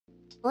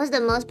What was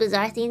the most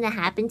bizarre thing that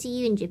happened to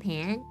you in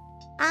Japan?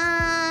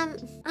 I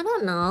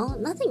don't know.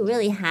 Nothing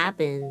really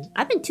happened.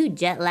 I've been too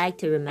jet lagged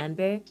to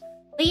remember.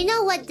 But you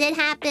know what did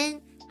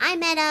happen? I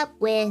met up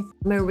with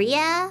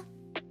Maria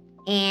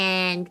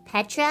and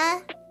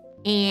Petra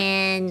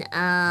and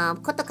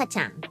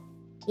Kotoka-chan.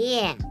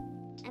 Yeah,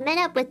 I met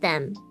up with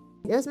them.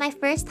 It was my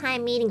first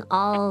time meeting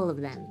all of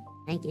them,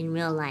 like in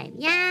real life.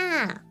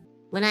 Yeah!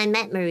 When I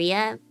met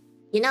Maria,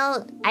 you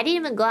know, I didn't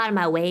even go out of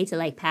my way to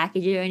like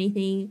package it or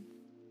anything.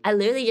 I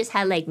literally just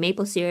had like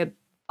maple syrup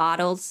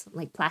bottles,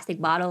 like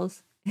plastic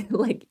bottles,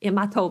 like in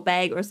my tote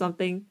bag or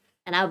something.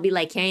 And I would be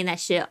like carrying that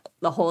shit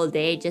the whole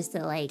day just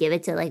to like give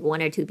it to like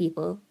 1 or 2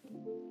 people.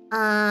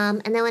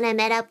 And then when I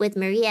met up with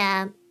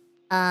Maria,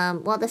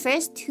 well, the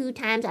first 2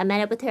 times I met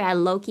up with her, I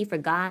low-key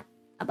forgot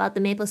about the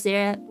maple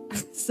syrup.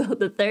 So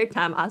the third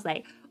time I was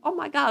like, oh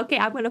my god, okay,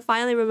 I'm gonna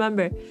finally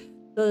remember.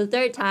 So the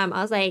third time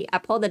I was like, I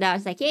pulled it out, I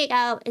was like, here you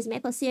go, it's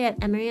maple syrup.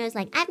 And Maria was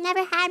like, I've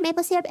never had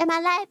maple syrup in my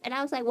life. And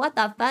I was like, what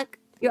the fuck?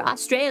 You're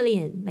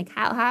Australian. Like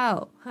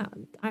how?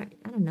 I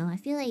don't know. I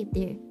feel like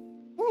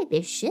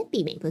there should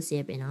be maple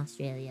syrup in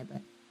Australia,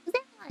 but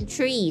they're on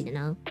trees, you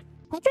know.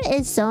 Petra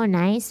is so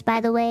nice,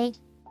 by the way.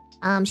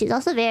 She's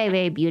also very,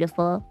 very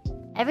beautiful.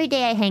 Every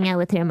day I hang out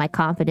with her, my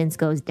confidence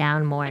goes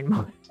down more and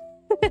more.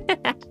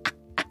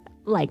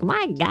 Like,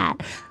 my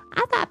god.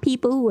 I thought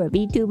people who were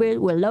VTubers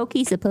were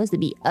low-key supposed to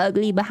be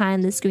ugly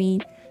behind the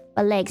screen.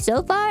 But like,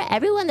 so far,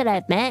 everyone that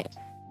I've met,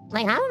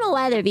 like, I don't know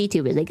why they're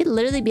VTubers. They could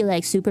literally be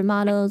like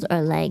supermodels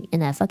or like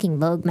in a fucking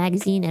Vogue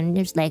magazine, and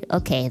they're just like,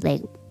 okay,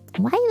 like,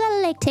 why you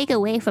gotta like take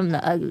away from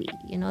the ugly?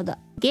 You know,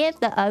 give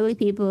the ugly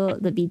people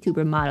the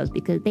VTuber models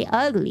because they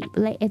ugly.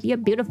 But like, if you're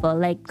beautiful,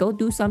 like, go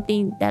do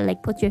something that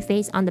like puts your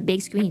face on the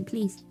big screen,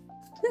 please.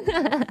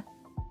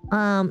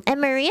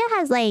 And Maria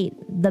has like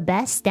the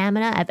best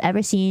stamina I've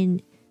ever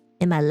seen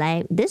in my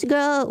life. This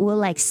girl will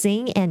like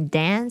sing and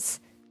dance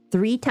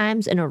 3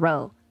 times in a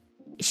row.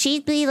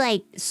 She'd be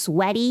like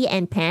sweaty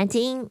and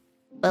panting,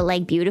 but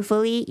like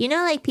beautifully. You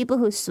know, like people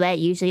who sweat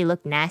usually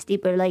look nasty,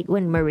 but like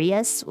when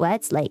Maria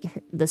sweats, like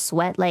the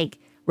sweat like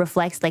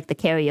reflects like the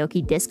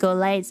karaoke disco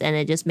lights, and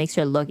it just makes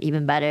her look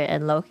even better.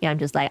 And low-key, I'm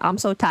just like, I'm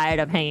so tired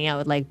of hanging out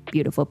with like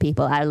beautiful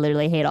people. I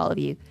literally hate all of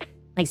you.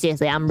 Like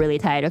seriously, I'm really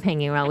tired of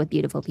hanging around with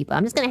beautiful people.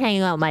 I'm just gonna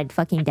hang out with my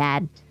fucking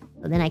dad,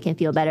 so then I can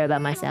feel better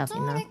about myself,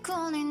 you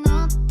know.